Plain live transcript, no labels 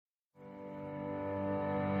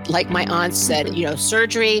Like my aunt said,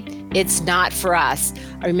 surgery, it's not for us.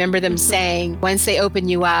 I remember them saying, once they open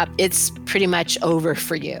you up, it's pretty much over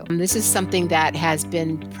for you. And this is something that has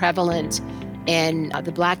been prevalent in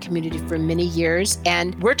the Black community for many years.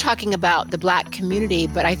 And we're talking about the Black community,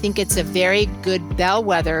 but I think it's a very good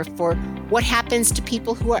bellwether for what happens to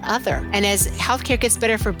people who are other. And as healthcare gets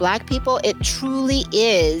better for Black people, it truly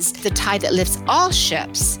is the tide that lifts all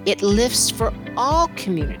ships. It lifts for all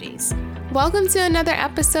communities. Welcome to another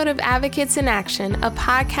episode of Advocates in Action, a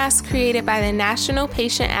podcast created by the National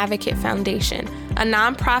Patient Advocate Foundation, a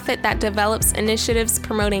nonprofit that develops initiatives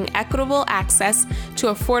promoting equitable access to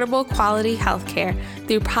affordable quality healthcare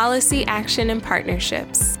through policy, action, and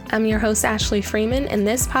partnerships. I'm your host, Ashley Freeman, and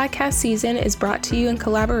this podcast season is brought to you in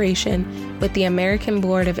collaboration with the American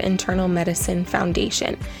Board of Internal Medicine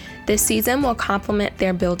Foundation. This season will complement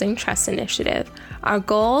their Building Trust initiative. Our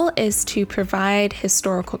goal is to provide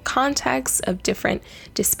historical context of different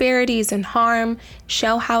disparities and harm,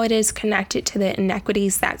 show how it is connected to the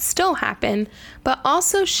inequities that still happen, but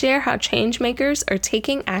also share how changemakers are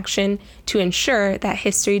taking action to ensure that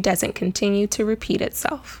history doesn't continue to repeat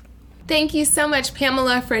itself. Thank you so much,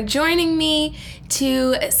 Pamela, for joining me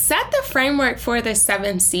to set the framework for the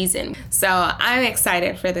 7th season. So I'm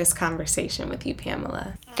excited for this conversation with you,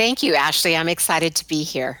 Pamela. Thank you, Ashley. I'm excited to be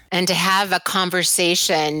here and to have a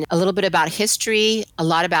conversation, a little bit about history, a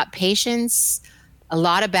lot about patience, a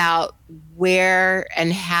lot about where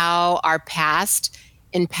and how our past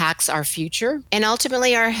impacts our future, and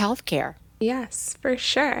ultimately our healthcare. Yes, for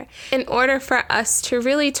sure. In order for us to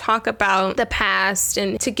really talk about the past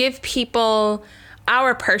and to give people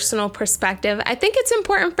our personal perspective, I think it's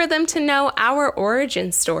important for them to know our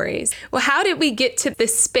origin stories. Well, how did we get to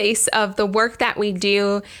this space of the work that we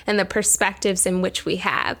do and the perspectives in which we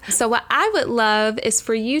have? So what I would love is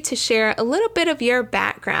for you to share a little bit of your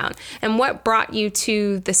background and what brought you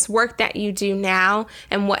to this work that you do now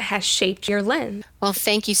and what has shaped your lens. Well,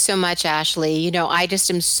 thank you so much, Ashley. I just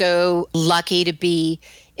am so lucky to be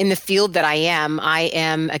in the field that I am. I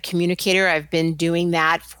am a communicator. I've been doing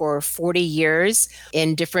that for 40 years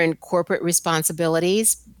in different corporate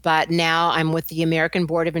responsibilities, but now I'm with the American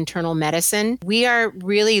Board of Internal Medicine. We are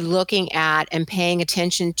really looking at and paying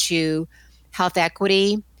attention to health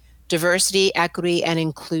equity, diversity, equity, and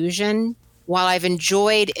inclusion. While I've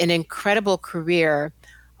enjoyed an incredible career,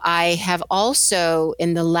 I have also,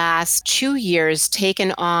 in the last 2 years,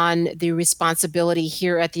 taken on the responsibility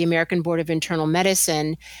here at the American Board of Internal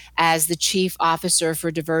Medicine as the Chief Officer for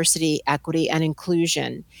Diversity, Equity, and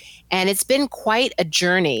Inclusion. And it's been quite a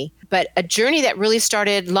journey, but a journey that really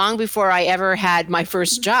started long before I ever had my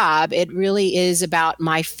first job. It really is about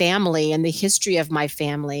my family and the history of my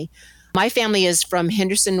family. My family is from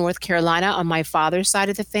Henderson, North Carolina, on my father's side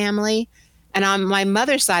of the family. And on my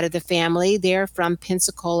mother's side of the family, they're from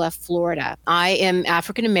Pensacola, Florida. I am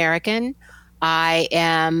African American. I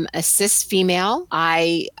am a cis female.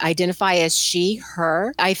 I identify as she,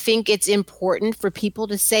 her. I think it's important for people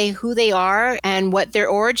to say who they are and what their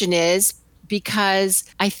origin is, because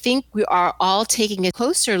I think we are all taking a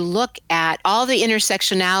closer look at all the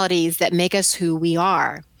intersectionalities that make us who we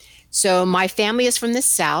are. So my family is from the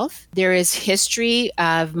South. There is history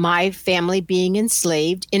of my family being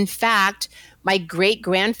enslaved. In fact, my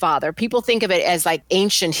great-grandfather, people think of it as like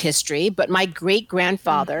ancient history, but my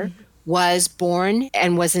great-grandfather was born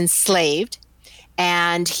and was enslaved,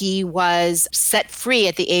 and he was set free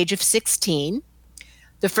at the age of 16.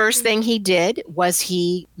 The first thing he did was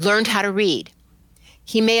he learned how to read.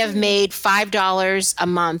 He may have made $5 a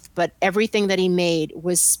month, but everything that he made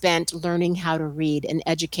was spent learning how to read and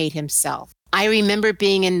educate himself. I remember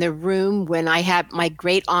being in the room when I had my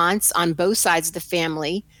great aunts on both sides of the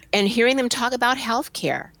family and hearing them talk about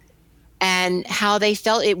healthcare and how they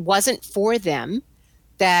felt it wasn't for them,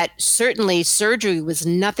 that certainly surgery was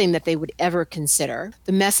nothing that they would ever consider.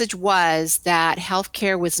 The message was that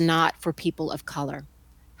healthcare was not for people of color.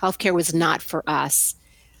 Healthcare was not for us.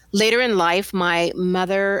 Later in life, my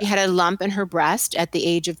mother had a lump in her breast at the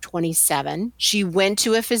age of 27. She went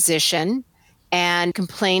to a physician and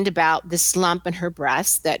complained about this lump in her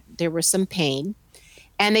breast, that there was some pain.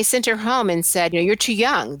 And they sent her home and said, you're too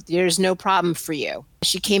young. There's no problem for you.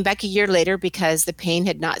 She came back a year later because the pain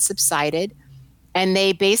had not subsided. And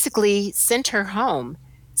they basically sent her home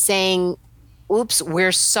saying, oops,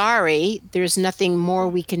 we're sorry. There's nothing more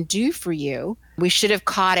we can do for you. We should have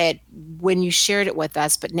caught it when you shared it with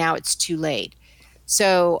us, but now it's too late.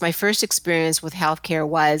 So my first experience with healthcare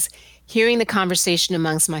was hearing the conversation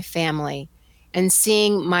amongst my family and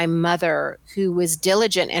seeing my mother, who was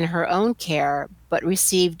diligent in her own care, but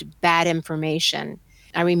received bad information.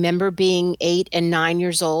 I remember being 8 and 9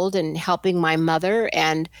 years old and helping my mother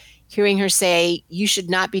and hearing her say, "You should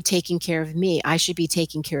not be taking care of me. I should be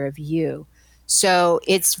taking care of you." So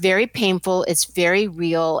it's very painful. It's very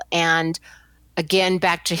real. And again,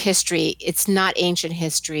 back to history, it's not ancient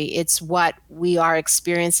history. It's what we are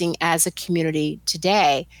experiencing as a community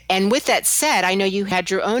today. And with that said, I know you had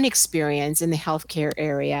your own experience in the healthcare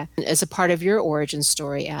area as a part of your origin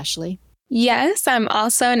story, Ashley. Yes, I'm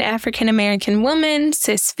also an African American woman,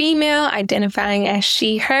 cis female, identifying as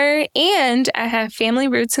she, her, and I have family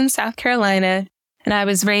roots in South Carolina. And I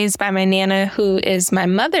was raised by my Nana, who is my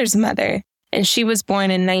mother's mother, and she was born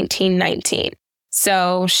in 1919.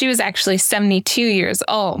 So she was actually 72 years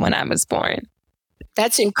old when I was born.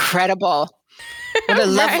 That's incredible. What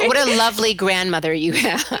a lovely grandmother you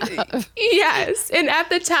have. Yes. And at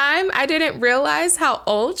the time, I didn't realize how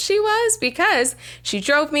old she was because she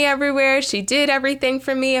drove me everywhere. She did everything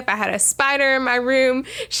for me. If I had a spider in my room,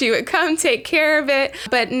 she would come take care of it.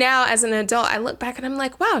 But now as an adult, I look back and I'm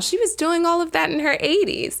like, wow, she was doing all of that in her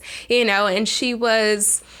 80s, and she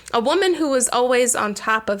was a woman who was always on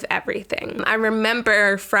top of everything. I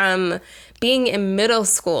remember from being in middle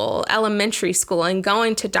school, elementary school, and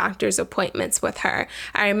going to doctor's appointments with her.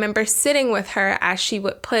 I remember sitting with her as she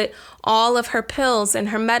would put all of her pills in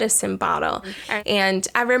her medicine bottle. And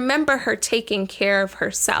I remember her taking care of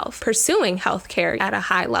herself, pursuing healthcare at a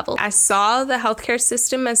high level. I saw the healthcare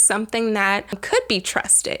system as something that could be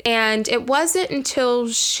trusted. And it wasn't until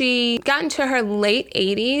she got into her late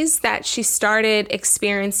 80s that she started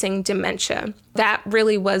experiencing dementia. That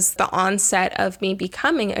really was the onset of me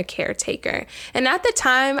becoming a caretaker. And at the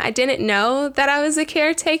time, I didn't know that I was a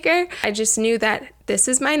caretaker. I just knew that this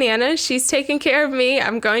is my Nana. She's taking care of me.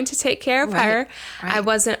 I'm going to take care of her. Right. I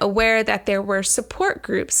wasn't aware that there were support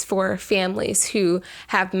groups for families who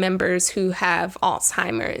have members who have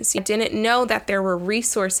Alzheimer's. I didn't know that there were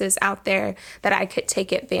resources out there that I could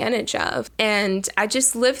take advantage of. And I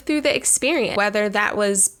just lived through the experience, whether that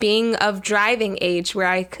was being of driving age where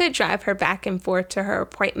I could drive her back and forth to her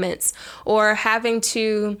appointments, or having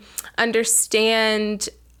to understand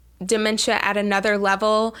dementia at another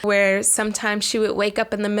level where sometimes she would wake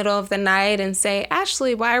up in the middle of the night and say,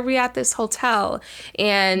 "Ashley, why are we at this hotel?"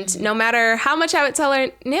 And no matter how much I would tell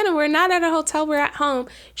her, "Nana, we're not at a hotel, we're at home,"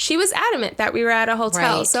 she was adamant that we were at a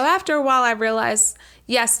hotel. Right. So after a while, I realized,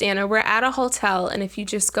 yes, Nana, we're at a hotel, and if you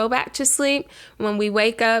just go back to sleep, when we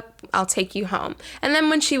wake up, I'll take you home. And then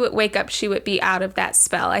when she would wake up, she would be out of that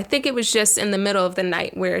spell. I think it was just in the middle of the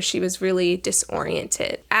night where she was really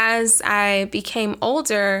disoriented. As I became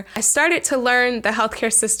older, I started to learn the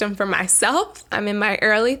healthcare system for myself. I'm in my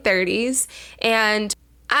early 30s, and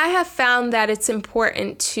I have found that it's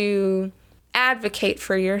important to advocate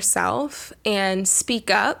for yourself and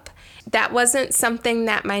speak up. That wasn't something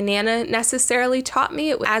that my Nana necessarily taught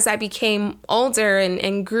me. As I became older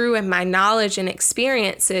and grew in my knowledge and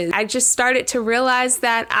experiences, I just started to realize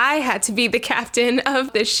that I had to be the captain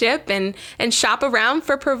of the ship and shop around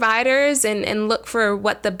for providers and look for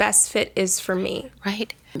what the best fit is for me.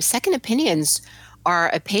 Right. Second opinions are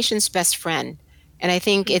a patient's best friend. And I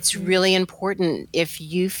think it's really important, if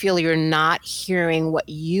you feel you're not hearing what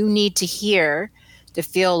you need to hear, to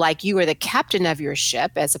feel like you are the captain of your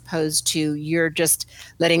ship as opposed to you're just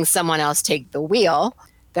letting someone else take the wheel.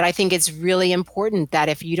 That I think it's really important that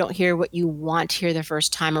if you don't hear what you want to hear the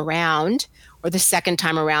first time around or the second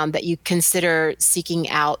time around, that you consider seeking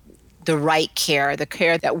out the right care, the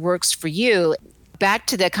care that works for you. Back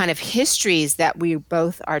to the kind of histories that we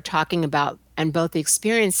both are talking about and both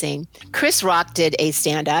experiencing, Chris Rock did a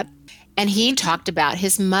stand-up, and he talked about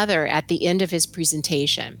his mother at the end of his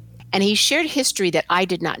presentation. And he shared history that I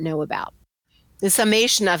did not know about. The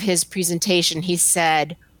summation of his presentation, he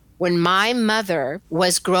said, "When my mother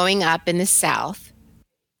was growing up in the South,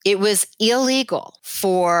 it was illegal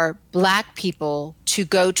for Black people to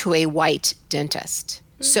go to a white dentist.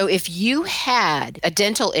 So if you had a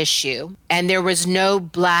dental issue and there was no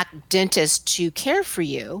Black dentist to care for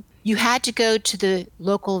you, you had to go to the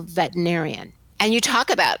local veterinarian." And you talk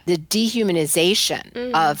about the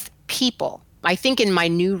dehumanization of people. I think in my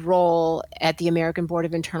new role at the American Board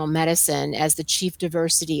of Internal Medicine as the Chief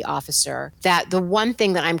Diversity Officer, that the one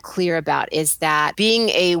thing that I'm clear about is that being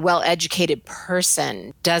a well-educated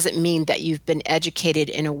person doesn't mean that you've been educated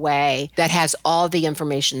in a way that has all the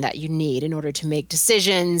information that you need in order to make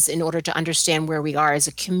decisions, in order to understand where we are as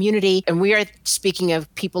a community. And we are speaking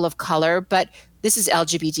of people of color, but this is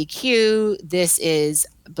LGBTQ, this is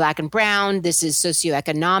Black and brown, this is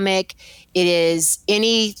socioeconomic. It is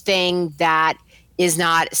anything that is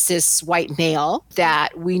not cis white male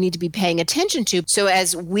that we need to be paying attention to. So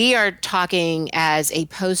as we are talking as a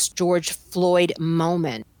post George Floyd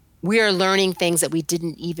moment, we are learning things that we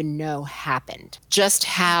didn't even know happened. Just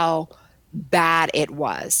how bad it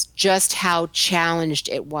was, just how challenged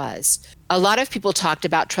it was. A lot of people talked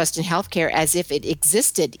about trust in healthcare as if it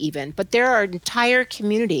existed even, but there are entire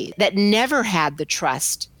communities that never had the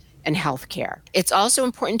trust in healthcare. It's also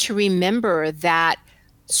important to remember that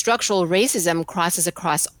structural racism crosses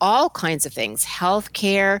across all kinds of things: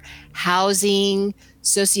 healthcare, housing,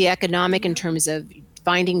 socioeconomic in terms of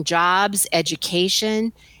finding jobs,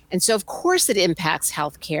 education. And so, of course, it impacts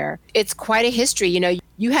healthcare. It's quite a history. You know,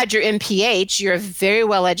 you had your MPH, you're a very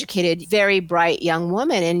well-educated, very bright young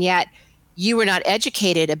woman, and yet you were not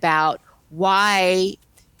educated about why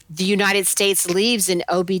the United States leads in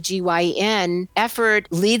OBGYN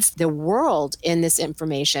effort, leads the world in this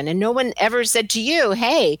information. And no one ever said to you,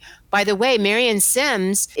 hey, by the way, Marion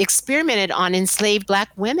Sims experimented on enslaved Black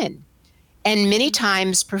women and many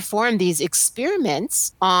times performed these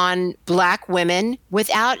experiments on Black women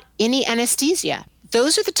without any anesthesia.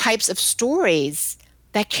 Those are the types of stories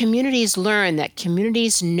that communities learn, that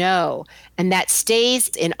communities know, and that stays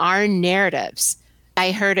in our narratives.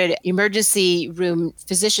 I heard an emergency room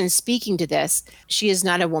physician speaking to this. She is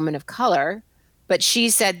not a woman of color, but she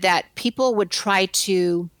said that people would try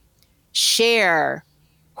to share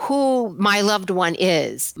who my loved one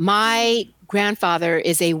is. My grandfather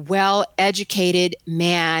is a well-educated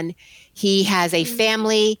man. He has a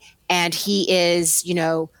family, and he is, you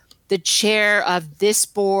know, the chair of this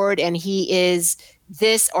board, and he is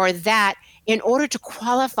this or that, in order to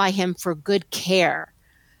qualify him for good care,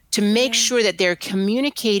 to make sure that they're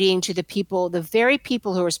communicating to the people, the very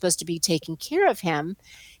people who are supposed to be taking care of him,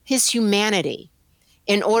 his humanity,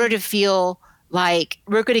 in order to feel like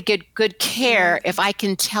we're going to get good care if I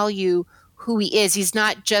can tell you who he is. He's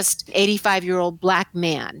not just 85-year-old Black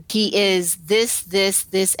man. He is this,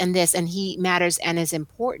 and this, and he matters and is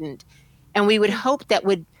important. And we would hope that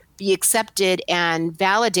would be accepted and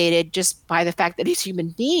validated just by the fact that he's a human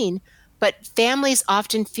being. But families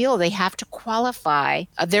often feel they have to qualify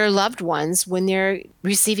their loved ones when they're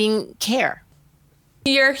receiving care.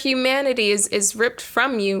 Your humanity is ripped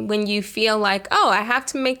from you when you feel like, oh, I have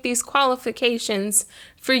to make these qualifications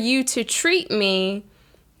for you to treat me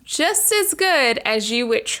just as good as you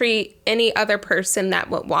would treat any other person that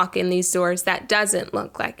would walk in these doors that doesn't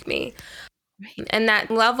look like me. Right. And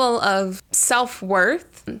that level of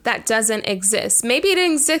self-worth, that doesn't exist. Maybe it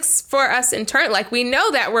exists for us internally. Like, we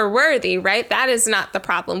know that we're worthy, right? That is not the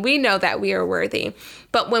problem. We know that we are worthy.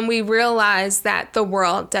 But when we realize that the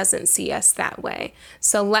world doesn't see us that way.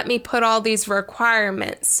 So let me put all these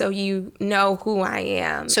requirements so you know who I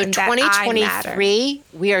am. So 2023,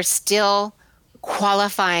 we are still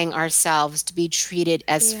qualifying ourselves to be treated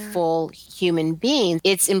as full human beings.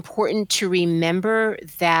 It's important to remember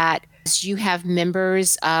that you have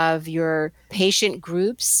members of your patient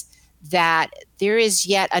groups, that there is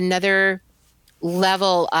yet another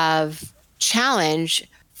level of challenge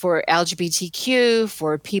for LGBTQ,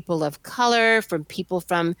 for people of color, for people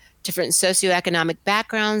from different socioeconomic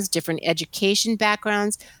backgrounds, different education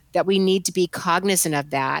backgrounds, that we need to be cognizant of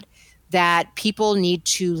that people need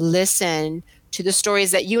to listen to the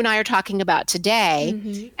stories that you and I are talking about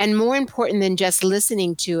today. And more important than just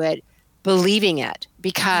listening to it, believing it,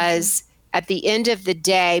 because at the end of the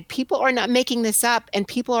day, people are not making this up, and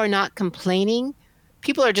people are not complaining.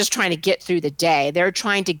 People are just trying to get through the day. They're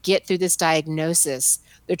trying to get through this diagnosis.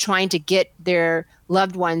 They're trying to get their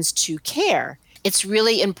loved ones to care. It's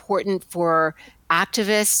really important for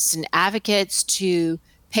activists and advocates to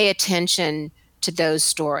pay attention to those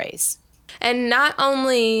stories. And not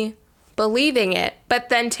only believing it, but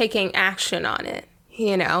then taking action on it.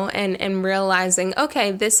 You know, and realizing,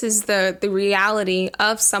 okay, this is the reality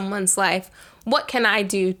of someone's life. What can I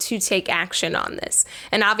do to take action on this?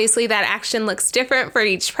 And obviously that action looks different for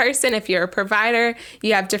each person. If you're a provider,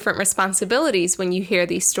 you have different responsibilities when you hear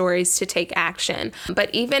these stories to take action. But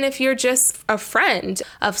even if you're just a friend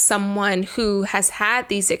of someone who has had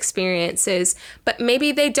these experiences, but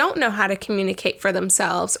maybe they don't know how to communicate for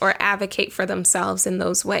themselves or advocate for themselves in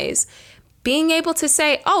those ways, being able to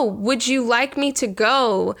say, oh, would you like me to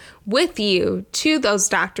go with you to those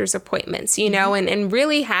doctor's appointments, you know, and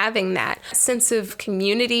really having that sense of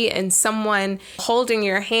community and someone holding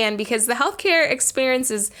your hand, because the healthcare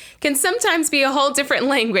experiences can sometimes be a whole different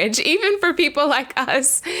language, even for people like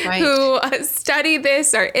us who study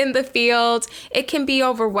this or in the field. It can be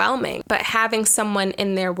overwhelming, but having someone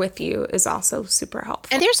in there with you is also super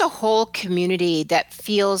helpful. And there's a whole community that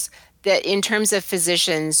feels that in terms of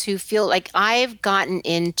physicians who feel like I've gotten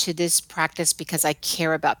into this practice because I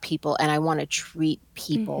care about people and I want to treat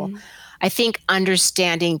people. I think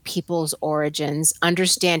understanding people's origins,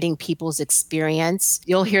 understanding people's experience,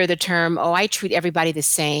 you'll hear the term, oh, I treat everybody the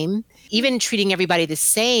same. Even treating everybody the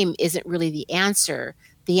same isn't really the answer.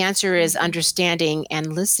 The answer is understanding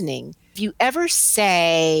and listening. If you ever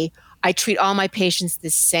say, I treat all my patients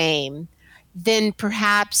the same, then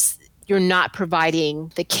perhaps you're not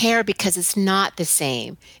providing the care because it's not the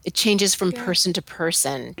same. It changes from person to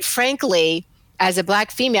person. Frankly, as a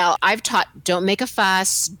Black female, I've taught, don't make a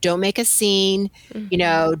fuss, don't make a scene,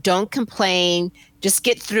 don't complain, just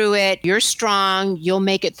get through it. You're strong, you'll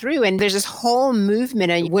make it through. And there's this whole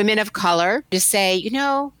movement of women of color to say,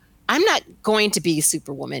 I'm not going to be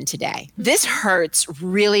Superwoman today. This hurts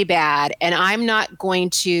really bad, and I'm not going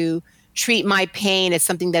to treat my pain as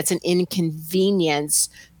something that's an inconvenience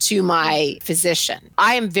to my physician.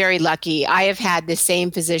 I am very lucky. I have had the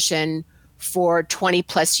same physician for 20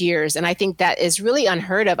 plus years, and I think that is really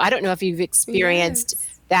unheard of. I don't know if you've experienced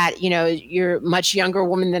that, you're a much younger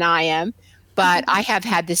woman than I am, but I have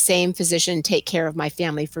had the same physician take care of my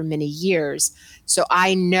family for many years. So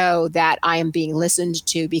I know that I am being listened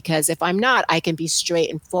to, because if I'm not, I can be straight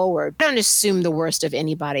and forward. I don't assume the worst of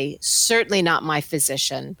anybody, certainly not my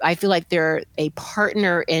physician. I feel like they're a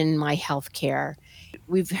partner in my healthcare.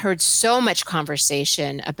 We've heard so much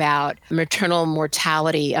conversation about maternal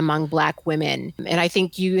mortality among Black women. And I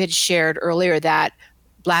think you had shared earlier that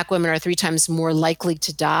Black women are 3 times more likely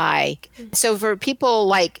to die. So for people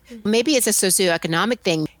like, maybe it's a socioeconomic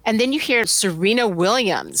thing. And then you hear Serena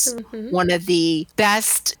Williams, one of the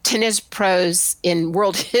best tennis pros in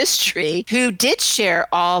world history, who did share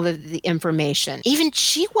all of the information. Even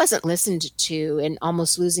she wasn't listened to and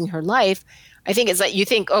almost losing her life. I think it's like you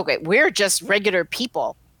think, okay, we're just regular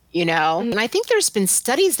people, And I think there's been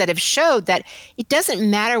studies that have showed that it doesn't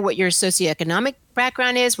matter what your socioeconomic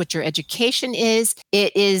background is, what your education is.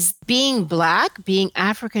 It is being Black, being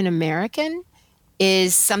African American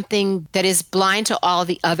is something that is blind to all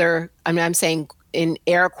the other, I'm saying in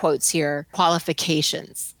air quotes here,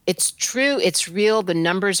 qualifications. It's true, it's real, the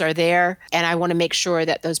numbers are there, and I want to make sure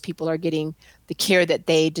that those people are getting the care that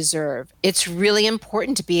they deserve. It's really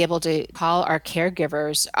important to be able to call our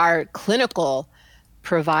caregivers, our clinical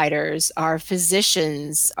providers, our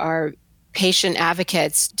physicians, our patient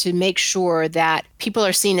advocates, to make sure that people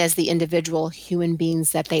are seen as the individual human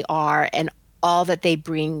beings that they are and all that they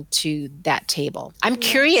bring to that table. I'm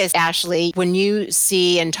curious, Ashley, when you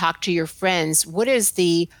see and talk to your friends, what is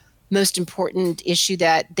the most important issue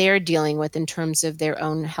that they're dealing with in terms of their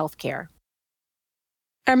own healthcare?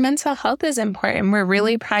 Our mental health is important. We're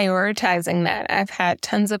really prioritizing that. I've had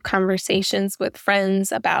tons of conversations with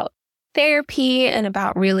friends about therapy and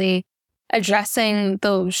about really addressing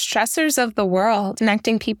those stressors of the world,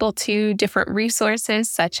 connecting people to different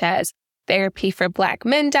resources such as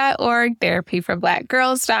therapyforblackmen.org,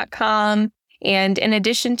 therapyforblackgirls.com. And in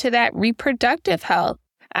addition to that, reproductive health.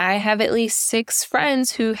 I have at least 6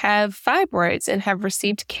 friends who have fibroids and have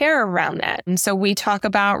received care around that. And so we talk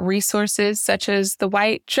about resources such as the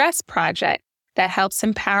White Dress Project that helps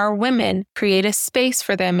empower women, create a space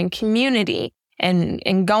for them in community.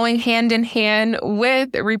 And going hand in hand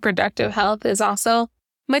with reproductive health is also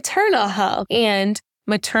maternal health and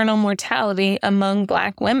maternal mortality among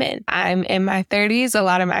Black women. I'm in my 30s. A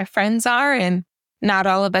lot of my friends are, and not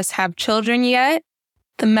all of us have children yet.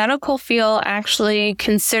 The medical field actually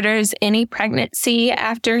considers any pregnancy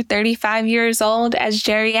after 35 years old as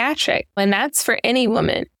geriatric, and that's for any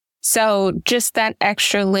woman. So just that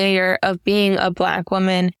extra layer of being a Black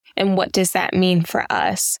woman and what does that mean for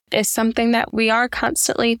us is something that we are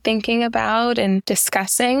constantly thinking about and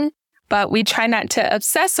discussing. But we try not to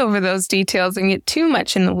obsess over those details and get too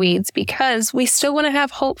much in the weeds because we still want to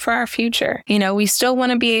have hope for our future. We still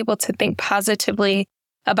want to be able to think positively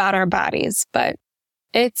about our bodies, but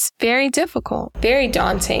it's very difficult, very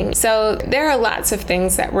daunting. So there are lots of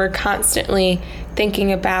things that we're constantly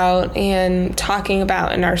thinking about and talking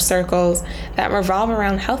about in our circles that revolve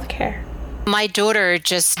around healthcare. My daughter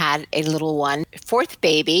just had a little one, 4th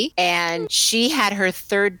baby, and she had her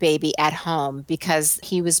 3rd baby at home because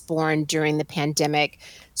he was born during the pandemic.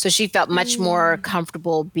 So she felt much more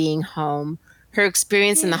comfortable being home. Her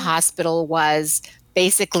experience in the hospital was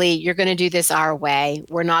basically, you're going to do this our way.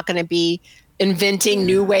 We're not going to be inventing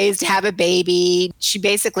new ways to have a baby. She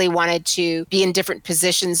basically wanted to be in different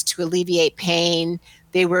positions to alleviate pain.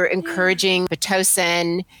 They were encouraging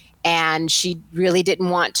Pitocin, and she really didn't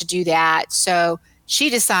want to do that. So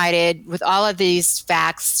she decided, with all of these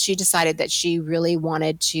facts, she decided that she really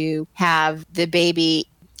wanted to have the baby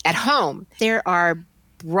at home. There are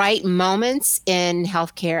bright moments in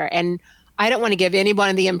healthcare. And I don't want to give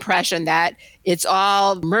anyone the impression that it's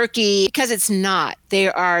all murky, because it's not.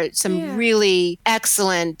 There are some really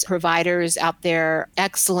excellent providers out there,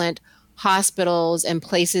 excellent hospitals and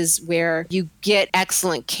places where you get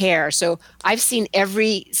excellent care. So I've seen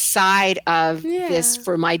every side of this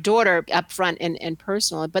for my daughter up front and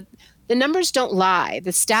personal, but the numbers don't lie.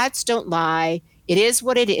 The stats don't lie. It is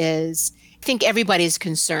what it is. I think everybody's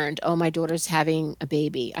concerned. Oh, my daughter's having a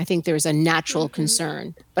baby. I think there's a natural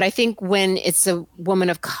concern. But I think when it's a woman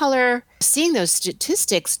of color, seeing those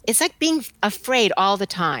statistics, it's like being afraid all the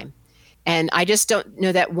time. And I just don't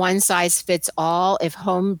know that one size fits all, if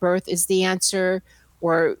home birth is the answer,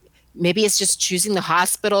 or maybe it's just choosing the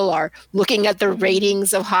hospital or looking at the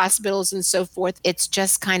ratings of hospitals and so forth. It's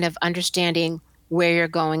just kind of understanding where you're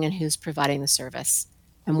going and who's providing the service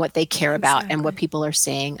and what they care about and what people are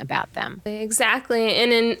saying about them. Exactly.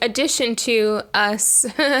 And in addition to us,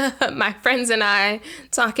 my friends and I,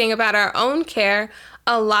 talking about our own care,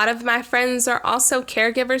 a lot of my friends are also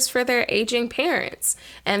caregivers for their aging parents.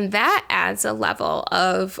 And that adds a level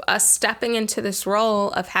of us stepping into this role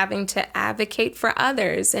of having to advocate for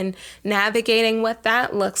others and navigating what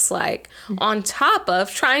that looks like, on top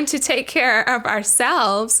of trying to take care of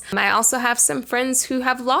ourselves. I also have some friends who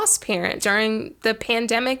have lost parents during the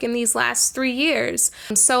pandemic in these last 3 years.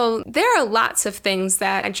 So there are lots of things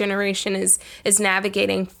that a generation is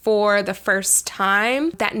navigating for the first time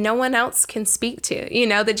that no one else can speak to. You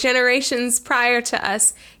know, the generations prior to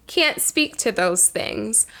us can't speak to those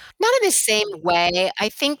things. Not in the same way. I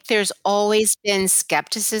think there's always been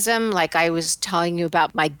skepticism. Like I was telling you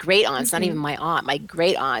about my great aunts, not even my aunt, my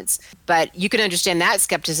great aunts. But you can understand that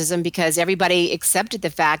skepticism because everybody accepted the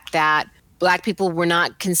fact that Black people were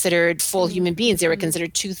not considered full human beings. They were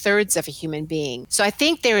considered 2/3 of a human being. So I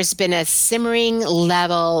think there has been a simmering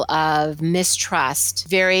level of mistrust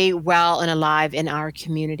very well and alive in our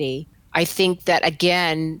community. I think that,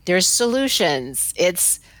 again, there's solutions.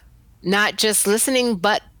 It's not just listening,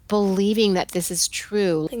 but believing that this is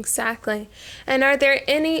true. Exactly. And are there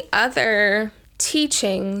any other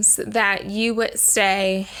teachings that you would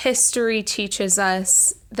say history teaches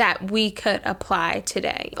us that we could apply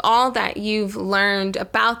today? All that you've learned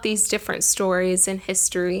about these different stories in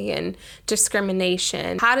history and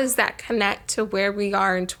discrimination, how does that connect to where we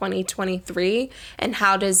are in 2023? And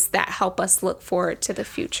how does that help us look forward to the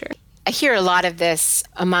future? I hear a lot of this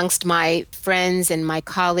amongst my friends and my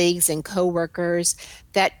colleagues and coworkers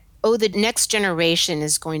that, oh, the next generation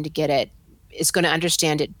is going to get it, is going to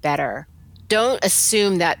understand it better. Don't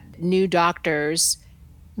assume that new doctors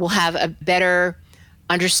will have a better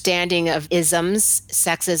understanding of isms,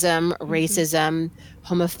 sexism, racism,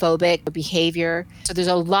 homophobic behavior. So there's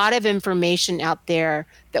a lot of information out there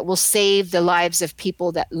that will save the lives of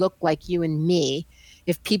people that look like you and me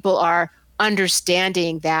if people are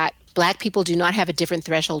understanding that Black people do not have a different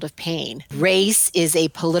threshold of pain. Race is a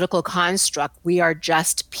political construct. We are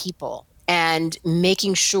just people. And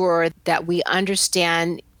making sure that we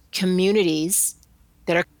understand communities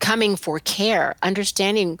that are coming for care,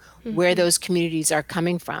 understanding where those communities are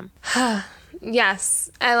coming from. Yes,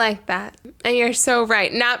 I like that. And you're so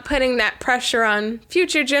right. Not putting that pressure on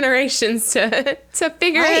future generations to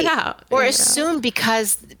figure it out. Or assume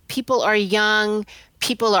because people are young,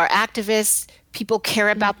 people are activists, people care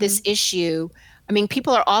about this issue. I mean,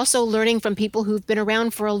 people are also learning from people who've been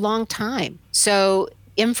around for a long time. So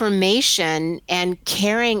information and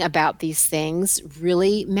caring about these things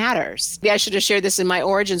really matters. Maybe I should have shared this in my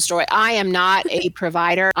origin story. I am not a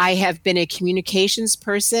provider. I have been a communications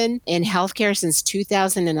person in healthcare since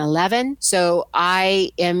 2011. So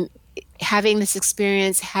I am having this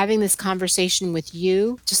experience, having this conversation with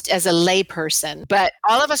you just as a layperson. But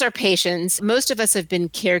all of us are patients. Most of us have been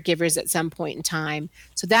caregivers at some point in time.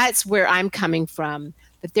 So that's where I'm coming from,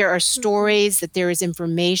 that there are stories, that there is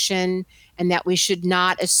information, and that we should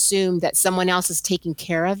not assume that someone else is taking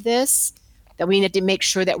care of this, that we need to make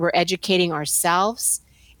sure that we're educating ourselves,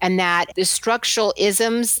 and that the structural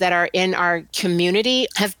isms that are in our community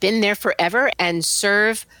have been there forever and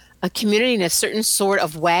serve a community in a certain sort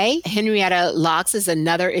of way. Henrietta Lacks is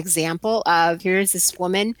another example of, here's this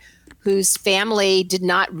woman whose family did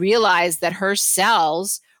not realize that her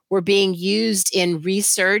cells were being used in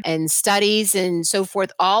research and studies and so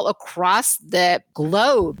forth all across the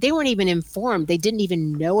globe. They weren't even informed. They didn't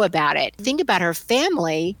even know about it. Think about her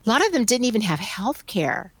family. A lot of them didn't even have health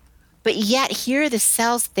care. But yet here are the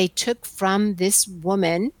cells they took from this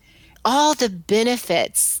woman, all the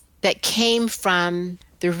benefits that came from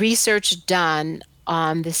the research done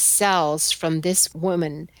on the cells from this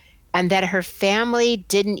woman, and that her family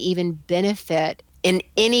didn't even benefit in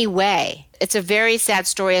any way. It's a very sad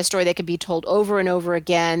story, a story that could be told over and over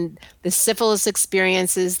again. The syphilis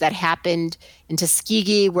experiences that happened in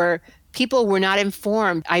Tuskegee where people were not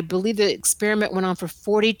informed. I believe the experiment went on for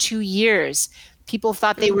 42 years. People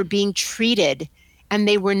thought they were being treated, and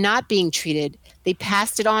they were not being treated. They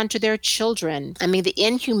passed it on to their children. I mean, the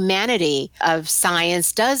inhumanity of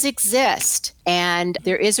science does exist, and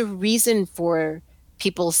there is a reason for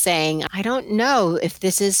people saying, I don't know if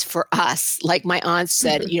this is for us. Like my aunt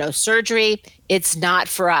said, surgery, it's not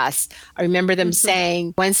for us. I remember them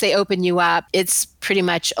saying, once they open you up, it's pretty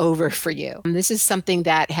much over for you. And this is something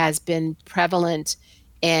that has been prevalent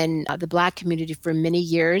in the Black community for many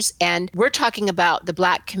years. And we're talking about the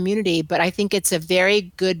Black community, but I think it's a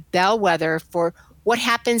very good bellwether for what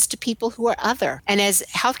happens to people who are other. And as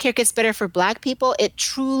healthcare gets better for Black people, it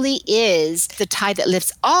truly is the tide that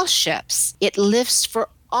lifts all ships. It lifts for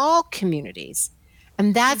all communities.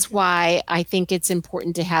 And that's why I think it's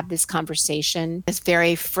important to have this conversation. It's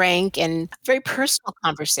very frank and very personal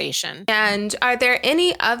conversation. And are there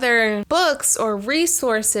any other books or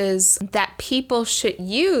resources that people should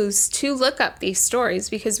use to look up these stories?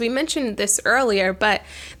 Because we mentioned this earlier, but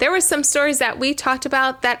there were some stories that we talked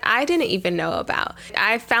about that I didn't even know about.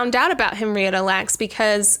 I found out about Henrietta Lacks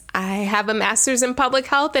because I have a master's in public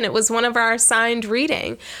health and it was one of our assigned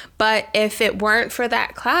reading. But if it weren't for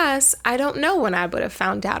that class, I don't know when I would have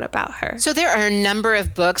found out about her. So there are a number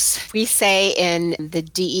of books. We say in the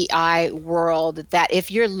DEI world that if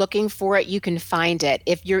you're looking for it, you can find it.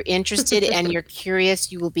 If you're interested and you're curious,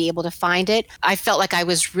 you will be able to find it. I felt like I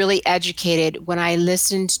was really educated when I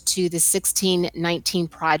listened to the 1619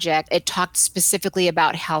 Project. It talked specifically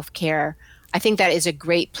about healthcare. I think that is a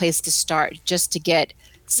great place to start, just to get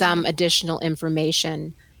some additional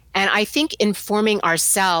information. And I think informing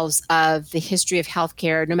ourselves of the history of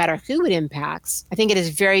healthcare, no matter who it impacts, I think it is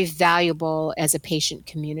very valuable as a patient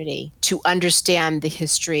community to understand the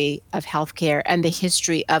history of healthcare and the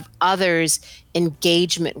history of others'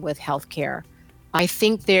 engagement with healthcare. I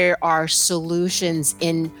think there are solutions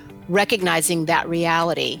in recognizing that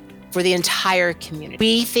reality for the entire community.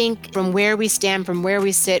 We think from where we stand, from where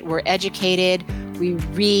we sit, we're educated, we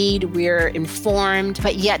read, we're informed,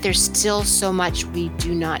 but yet there's still so much we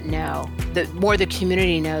do not know. The more the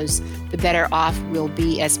community knows, the better off we'll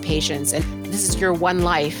be as patients. And this is your one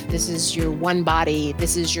life. This is your one body.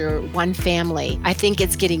 This is your one family. I think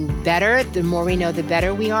it's getting better. The more we know, the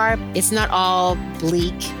better we are. It's not all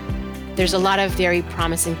bleak. There's a lot of very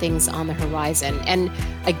promising things on the horizon. And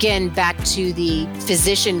again, back to the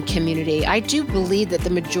physician community, I do believe that the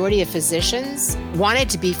majority of physicians wanted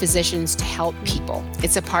to be physicians to help people.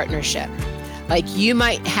 It's a partnership. Like you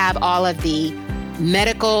might have all of the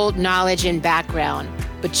medical knowledge and background,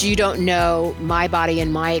 but you don't know my body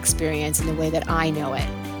and my experience in the way that I know it.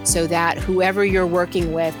 So that whoever you're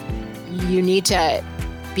working with, you need to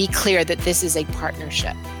be clear that this is a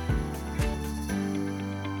partnership.